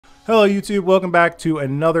Hello YouTube, welcome back to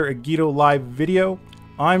another Agito live video.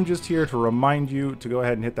 I'm just here to remind you to go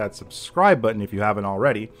ahead and hit that subscribe button if you haven't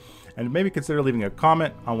already, and maybe consider leaving a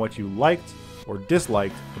comment on what you liked or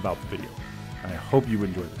disliked about the video. I hope you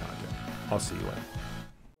enjoyed the content. I'll see you later.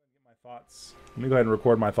 Let me go ahead and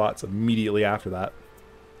record my thoughts immediately after that.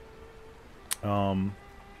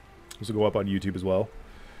 This will go up on YouTube as well.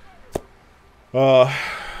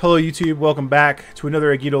 Hello YouTube, welcome back to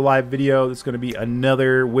another Agito live video. This is going to be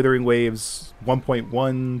another Wuthering Waves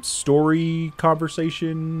 1.1 story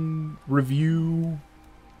conversation review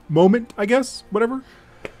moment, I guess, whatever.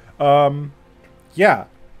 Yeah,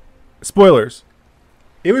 spoilers.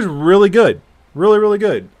 It was really good, really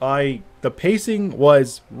good. The pacing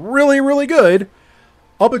was really good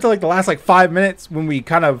up until like the last 5 minutes when we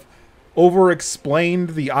kind of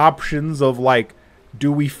over-explained the options of like, do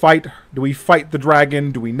we fight the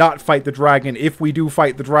dragon? Do we not fight the dragon? If we do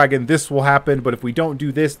fight the dragon, this will happen. But if we don't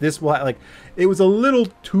do this, this will like. It was a little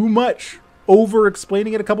too much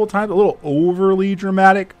over-explaining it a couple of times, a little overly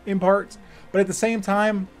dramatic in parts. But at the same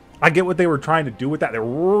time, I get what they were trying to do with that. They're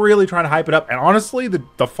really trying to hype it up. And honestly,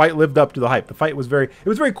 the fight lived up to the hype. The fight was very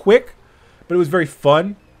quick, but it was very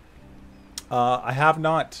fun. I have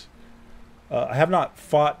not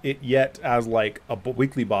fought it yet as like a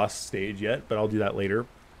weekly boss stage yet, but I'll do that later.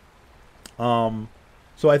 So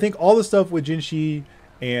I think all the stuff with Jinshi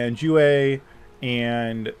and Jue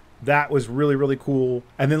and that was really cool.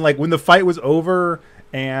 And then like when the fight was over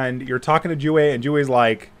and you're talking to Jue and Jue's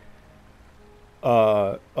like,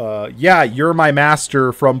 yeah, you're my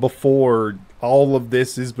master from before. All of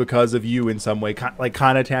this is because of you in some way, kind of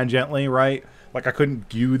tangentially, right? Like I couldn't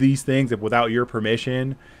do these things without your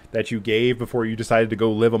permission that you gave before you decided to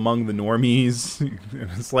go live among the normies.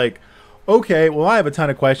 It's like, okay, well, I have a ton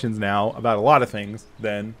of questions now about a lot of things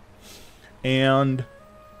then. And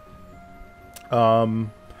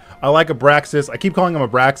I like Abraxas. I keep calling him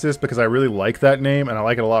Abraxas because I really like that name and I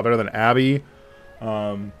like it a lot better than Abby. So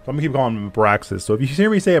I'm gonna keep calling him Abraxas. So if you hear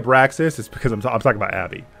me say Abraxas, it's because I'm talking about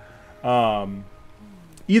Abby.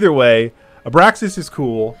 Either way, Abraxas is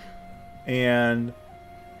cool and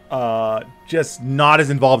just not as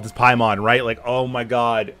involved as Paimon, right? Like, oh my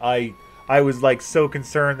god, I was like so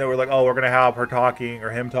concerned that we're like, oh, we're gonna have her talking or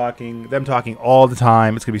him talking, them talking all the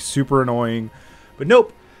time. It's gonna be super annoying. But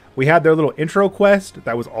nope, we had their little intro quest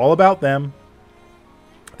that was all about them.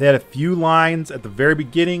 They had a few lines at the very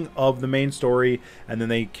beginning of the main story, and then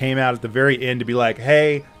they came out at the very end to be like,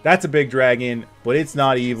 hey, that's a big dragon, but it's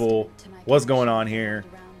not evil. What's going on here?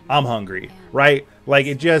 I'm hungry, right? Like,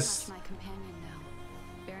 it just...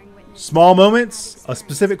 small moments, a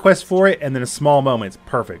specific quest for it, and then a small moments.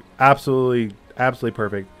 Perfect. Absolutely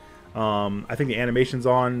perfect. I think the animations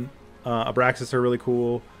on Abraxas are really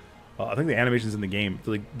cool. I think the animations in the game,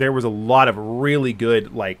 like, there was a lot of really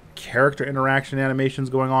good like character interaction animations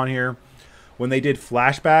going on here. When they did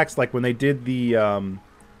flashbacks, like when they did the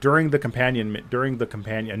during the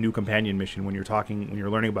new companion mission, when you're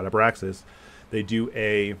learning about Abraxas, they do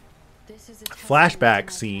a flashback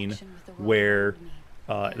scene where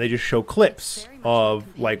they just show clips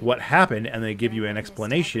of like what happened and they give you an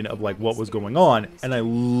explanation of like what was going on, and I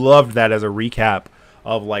loved that as a recap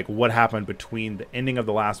of like what happened between the ending of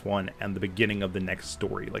the last one and the beginning of the next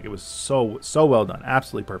story. Like, it was so well done,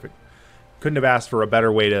 absolutely perfect. Couldn't have asked for a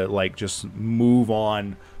better way to like just move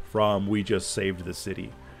on from we just saved the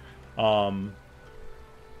city. I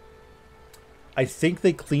think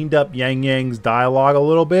they cleaned up Yang Yang's dialogue a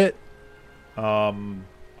little bit.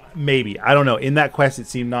 Maybe, I don't know. In that quest, it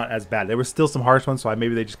seemed not as bad. There were still some harsh ones, so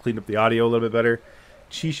maybe they just cleaned up the audio a little bit better.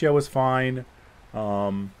 Chisha was fine.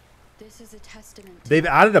 They've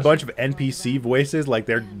added a bunch of NPC voices. Like,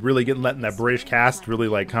 they're really letting that British cast really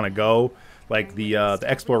like kind of go. Like the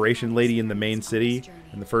exploration lady in the main city,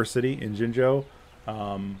 in the first city in Jinzhou,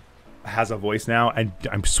 has a voice now, and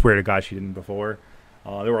I swear to God she didn't before.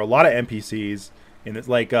 There were a lot of NPCs. And it's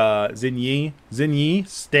like Xin Yi,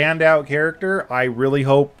 standout character. I really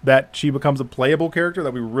hope that she becomes a playable character.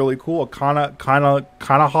 That'd be really cool. Kind of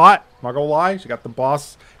hot. Not gonna lie. She got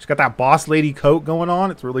that boss lady coat going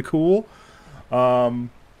on. It's really cool.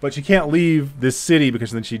 But she can't leave this city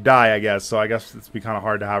because then she'd die, I guess. So I guess it's be kind of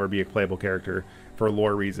hard to have her be a playable character for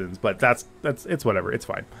lore reasons. But it's whatever. It's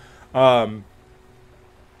fine.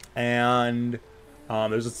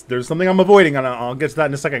 There's something I'm avoiding, and I'll get to that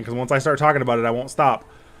in a second, because once I start talking about it, I won't stop.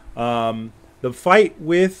 The fight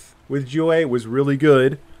with Jue was really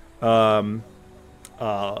good. I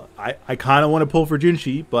kind of want to pull for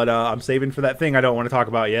Jinshi, but I'm saving for that thing I don't want to talk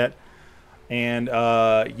about yet. And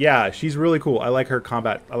yeah, she's really cool. I like her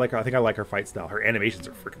combat. I think I like her fight style. Her animations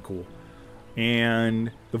are freaking cool.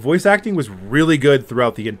 And the voice acting was really good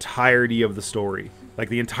throughout the entirety of the story. Like,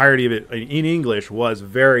 the entirety of it in English was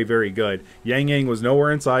very, very good. Yang Yang was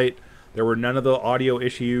nowhere in sight. There were none of the audio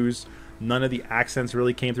issues. None of the accents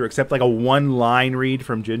really came through, except like a one-line read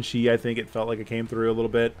from Jinshi. I think it felt like it came through a little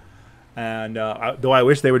bit. And though I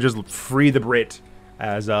wish they would just free the Brit,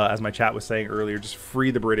 as my chat was saying earlier, just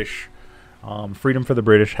free the British. Freedom for the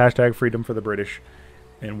British. Hashtag freedom for the British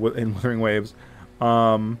in Wuthering Waves.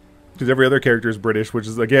 Because every other character is British, which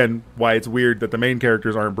is, again, why it's weird that the main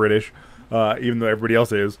characters aren't British, even though everybody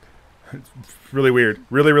else is. It's really weird.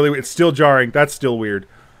 Really, really weird. It's still jarring. That's still weird.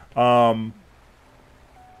 I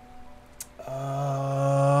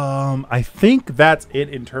think that's it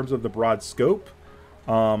in terms of the broad scope.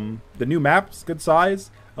 The new map's good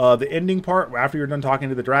size. The ending part, after you're done talking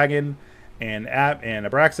to the dragon and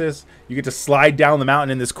Abraxas, you get to slide down the mountain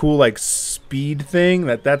in this cool like speed thing.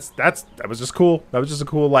 That was just cool. That was just a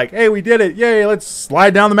cool like, hey, we did it! Yay! Let's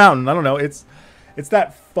slide down the mountain. I don't know. It's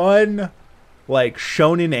that fun like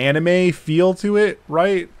shonen anime feel to it,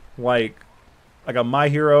 right? Like a My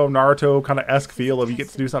Hero, Naruto kind of esque feel of you get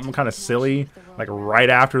to do something kind of silly like right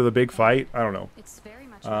after the big fight. I don't know.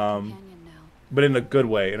 But in a good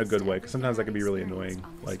way, because sometimes that can be really annoying,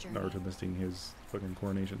 like Naruto missing his fucking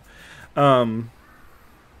coronation. All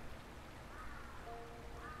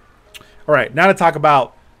right, now to talk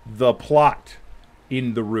about the plot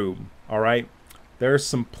in the room. All right, there's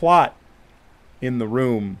some plot in the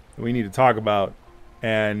room that we need to talk about,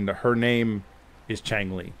 and her name is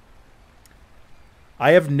Changli.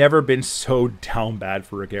 I have never been so down bad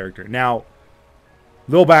for a character. Now,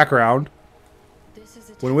 little background.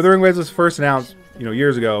 When Wuthering Waves was first announced,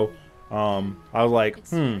 years ago, I was like,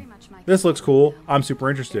 this looks cool. I'm super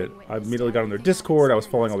interested. I immediately got on their Discord. I was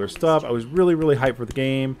following all their stuff. I was really, really hyped for the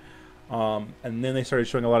game. And then they started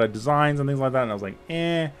showing a lot of designs and things like that, and I was like,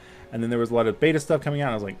 eh. And then there was a lot of beta stuff coming out,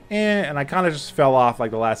 and I was like, eh. And I kind of just fell off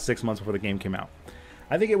like the last 6 months before the game came out.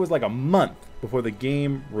 I think it was like a month before the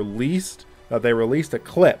game released that they released a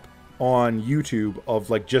clip on YouTube of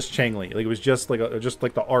like just Changli. Like it was just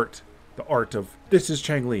like the art of this is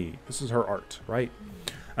Changli. This is her art, right?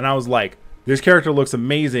 And I was like, this character looks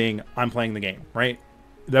amazing. I'm playing the game, right?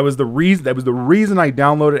 That was the reason I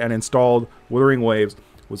downloaded and installed Wuthering Waves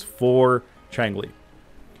was for Changli.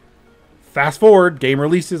 Fast forward, game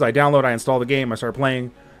releases, I download, I install the game, I start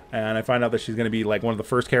playing, and I find out that she's going to be like one of the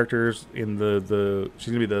first characters in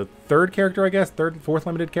she's going to be the third character, I guess, fourth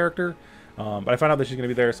limited character. But I found out that she's going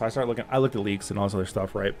to be there, so I started looking. I looked at leaks and all this other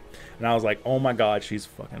stuff, right? And I was like, oh my god, she's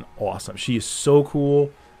fucking awesome. She is so cool.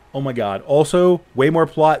 Oh my god. Also, way more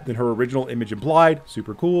plot than her original image implied.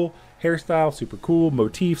 Super cool. Hairstyle, super cool.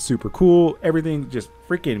 Motif, super cool. Everything just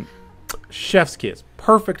freaking chef's kiss.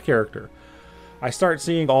 Perfect character. I start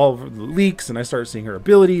seeing all of the leaks, and I start seeing her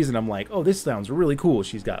abilities, and I'm like, oh, this sounds really cool.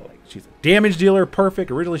 She's a damage dealer, perfect.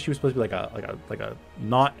 Originally, she was supposed to be like a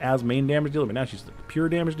not as main damage dealer, but now she's a pure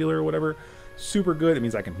damage dealer or whatever. Super good. It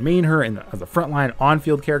means I can main her as a frontline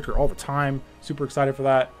on-field character all the time. Super excited for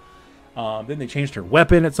that. Then they changed her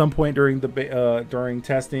weapon at some point during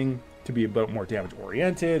testing to be a bit more damage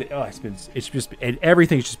oriented. Oh,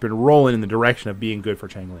 everything's just been rolling in the direction of being good for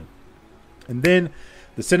Changli. And then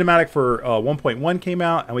the cinematic for 1.1 came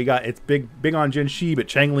out, and it's big on Jinshi, but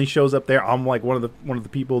Changli shows up there. I'm like one of the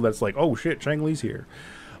people that's like, oh shit, Changli's here.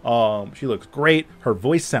 She looks great. Her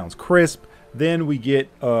voice sounds crisp. Then we get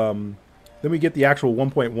the actual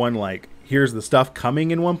 1.1 like here's the stuff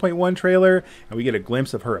coming in 1.1 trailer, and we get a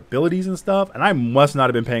glimpse of her abilities and stuff. And I must not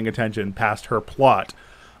have been paying attention past her plot,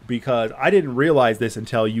 because I didn't realize this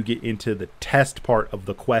until you get into the test part of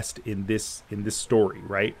the quest in this story,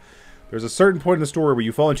 right? There's a certain point in the story where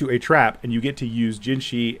you fall into a trap and you get to use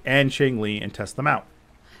Jinshi and Changli and test them out.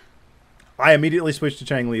 I immediately switched to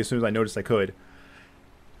Changli as soon as I noticed I could.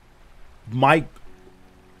 My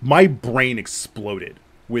brain exploded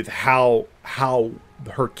with how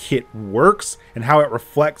her kit works and how it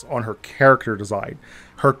reflects on her character design.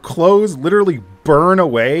 Her clothes literally burn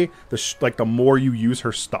away the more you use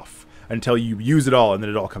her stuff until you use it all, and then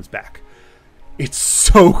it all comes back. It's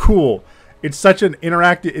so cool. It's such an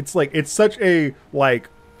interactive. It's such a like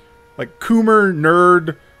Coomer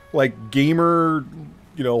nerd gamer,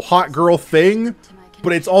 hot girl thing,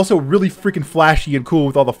 but it's also really freaking flashy and cool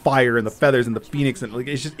with all the fire and the feathers and the phoenix, and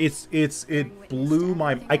it blew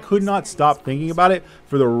my. I could not stop thinking about it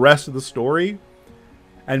for the rest of the story.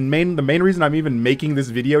 And the main reason I'm even making this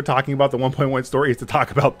video talking about the 1.1 story is to talk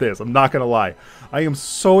about this. I'm not gonna lie. I am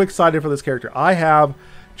so excited for this character. I have.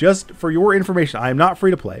 Just for your information, I am not free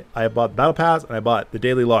to play. I have bought Battle Pass and I bought the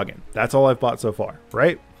daily login. That's all I've bought so far,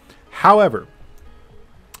 right? However,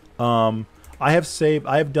 I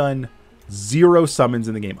have done 0 summons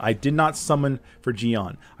in the game. I did not summon for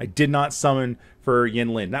Jian. I did not summon for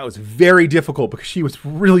Yin-Lin. That was very difficult because she was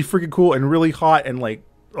really freaking cool and really hot and like,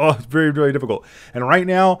 oh, it's very, very difficult. And right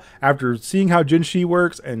now, after seeing how Jinshi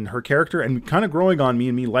works and her character and kind of growing on me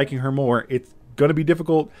and me liking her more, it's going to be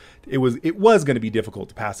difficult. It was going to be difficult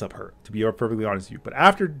to pass up her, to be perfectly honest with you. But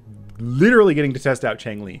after literally getting to test out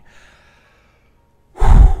Changli,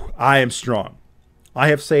 I am strong. I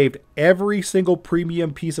have saved every single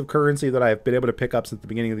premium piece of currency that I have been able to pick up since the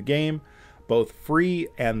beginning of the game, both free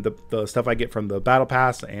and the stuff I get from the battle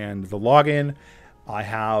pass and the login. I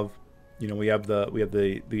have, you know, we have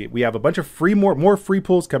a bunch of free more free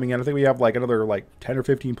pulls coming in. I think we have like another like 10 or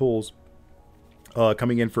 15 pulls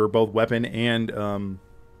coming in for both weapon and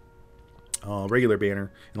regular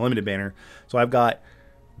banner and limited banner. So I've got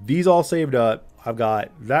these all saved up. I've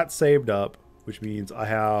got that saved up, which means I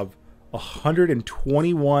have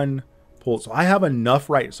 121 pulls. So I have enough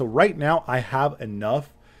right now I have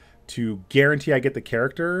enough to guarantee I get the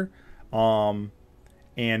character and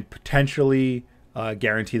potentially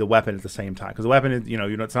guarantee the weapon at the same time, because the weapon is, you know,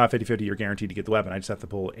 it's not 50-50. You're guaranteed to get the weapon. I just have to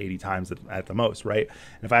pull 80 times at the most, right?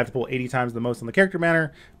 And if I have to pull 80 times the most on the character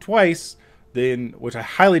banner twice, then, which I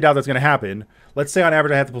highly doubt that's going to happen. Let's say on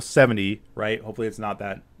average I have to pull 70, right? Hopefully it's not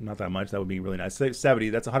that much. That would be really nice. Say 70,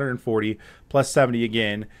 that's 140 plus 70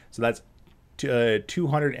 again, so that's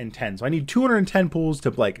 210. So I need 210 pulls to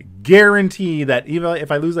like guarantee that even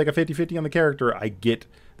if I lose like a 50-50 on the character, I get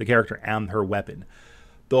the character and her weapon.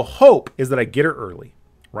 The hope is that I get her early,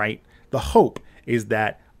 right? The hope is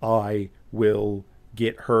that I will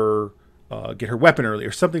get her weapon early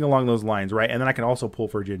or something along those lines, right? And then I can also pull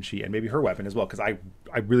for Jinshi and maybe her weapon as well, because I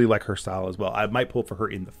really like her style as well. I might pull for her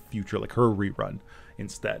in the future, like her rerun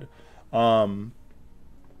instead.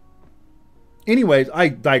 Anyways, I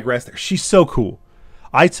digress there. She's so cool.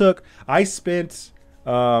 I spent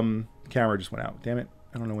camera just went out. Damn it.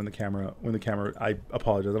 I don't know when the camera I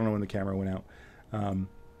apologize. I don't know when the camera went out.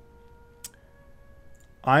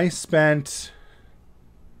 I spent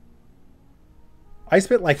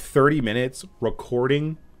like 30 minutes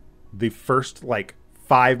recording the first like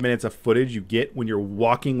 5 minutes of footage you get when you're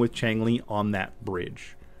walking with Changli on that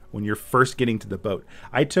bridge, when you're first getting to the boat.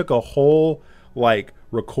 I took a whole like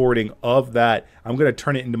recording of that. I'm going to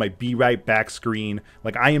turn it into my Be Right Back screen.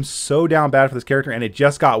 Like, I am so down bad for this character, and it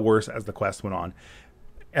just got worse as the quest went on.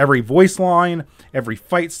 Every voice line, every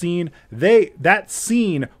fight scene, that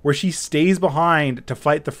scene where she stays behind to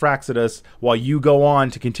fight the Fraxidus while you go on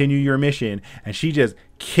to continue your mission, and she just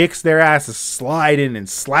kicks their asses, sliding and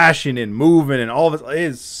slashing and moving and all of it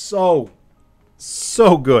is so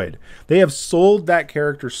good. They have sold that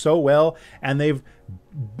character so well, and they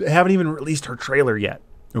haven't even released her trailer yet.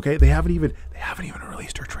 Okay, they haven't even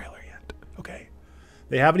released her trailer yet. Okay,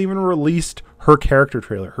 they haven't even released her character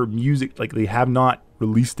trailer, her music. Like, they have not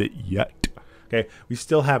released it yet. Okay, we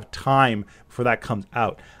still have time before that comes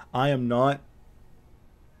out. I'm not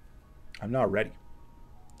ready.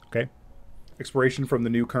 Okay, exploration from the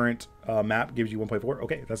new current map gives you 1.4.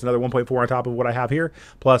 Okay, that's another 1.4 on top of what I have here,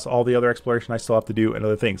 plus all the other exploration I still have to do and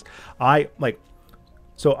other things. I'm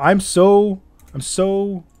so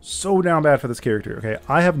down bad for this character. Okay,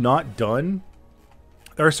 I have not done.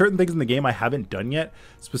 There are certain things in the game I haven't done yet,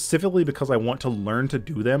 specifically because I want to learn to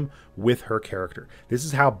do them with her character. This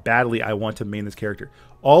is how badly I want to main this character.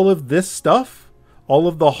 All of this stuff, all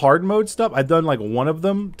of the hard mode stuff, I've done like one of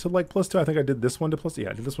them to like +2. I think I did this one to +2. Yeah,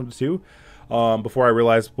 I did this one to 2 before I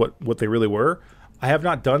realized what they really were. I have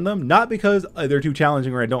not done them, not because they're too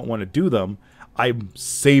challenging or I don't want to do them. I'm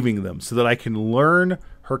saving them so that I can learn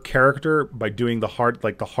her character by doing the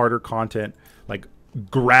harder content, like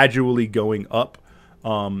gradually going up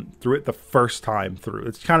through it the first time through.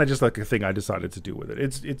 It's kind of just like a thing I decided to do with it.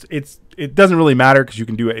 It doesn't really matter because you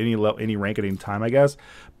can do it any rank at any time, I guess.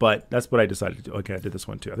 But that's what I decided to do. Okay, I did this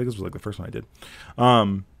one too. I think this was like the first one I did.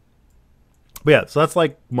 But yeah, so that's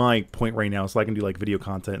like my point right now. So I can do like video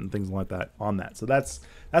content and things like that on that. So that's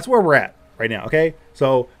where we're at right now. Okay,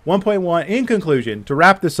 so 1.1. In conclusion, to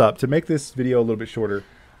wrap this up, to make this video a little bit shorter,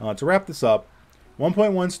 to wrap this up,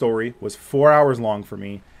 1.1 story was 4 hours long for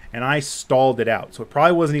me. And I stalled it out. So it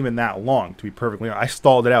probably wasn't even that long, to be perfectly honest. I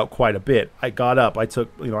stalled it out quite a bit. I got up. I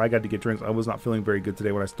took, I got to get drinks. I was not feeling very good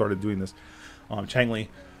today when I started doing this. Changli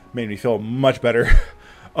made me feel much better.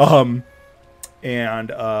 Yeah,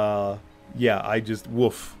 I just,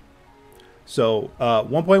 woof. So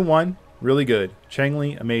 1.1, really good.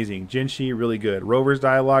 Changli, amazing. Jinshi, really good. Rover's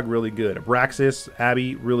dialogue, really good. Abraxas,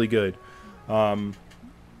 Abby, really good. Yang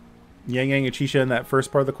Yang and Chisha in that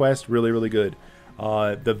first part of the quest, really, really good.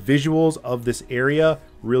 The visuals of this area,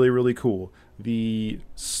 really, really cool. the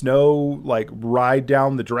snow like ride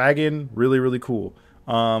down the dragon, really, really cool.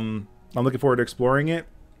 I'm looking forward to exploring it.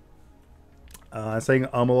 Saying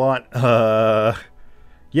a lot.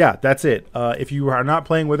 Yeah, that's it. If you are not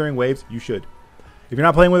playing Wuthering Waves, you should. If you're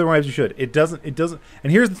not playing Wuthering Waves, you should. It doesn't.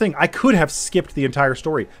 And here's the thing: I could have skipped the entire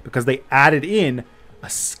story because they added in a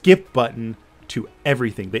skip button to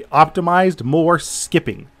everything. They optimized more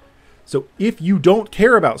skipping. So if you don't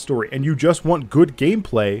care about story and you just want good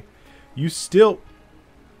gameplay, you still.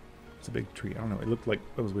 It's a big tree. I don't know. It looked like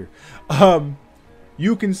that was weird.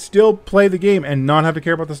 You can still play the game and not have to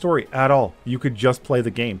care about the story at all. You could just play the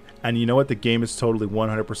game. And you know what? The game is totally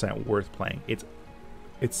 100% worth playing. It's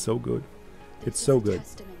so good. It's so good.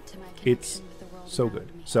 It's so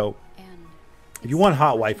good. So if you want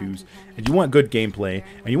hot waifus and you want good gameplay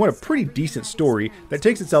and you want a pretty decent story that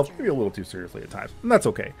takes itself maybe a little too seriously at times, and that's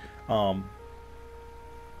okay. Hop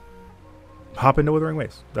into Wuthering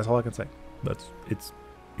Waves. That's all I can say.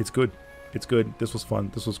 It's good. It's good. This was fun.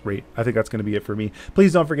 This was great. I think that's going to be it for me.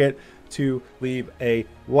 Please don't forget to leave a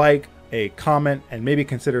like, a comment, and maybe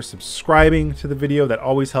consider subscribing to the video. That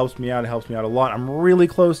always helps me out. It helps me out a lot. I'm really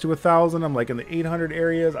close to 1,000. I'm like in the 800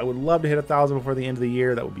 areas. I would love to hit 1,000 before the end of the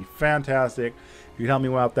year. That would be fantastic. If you could help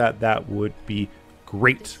me out that would be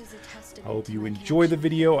great. I hope you enjoy the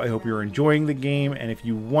video. I hope you're enjoying the game. And if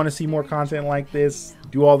you want to see more content like this,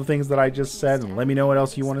 do all the things that I just said and let me know what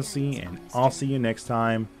else you want to see. And I'll see you next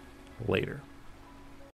time. Later.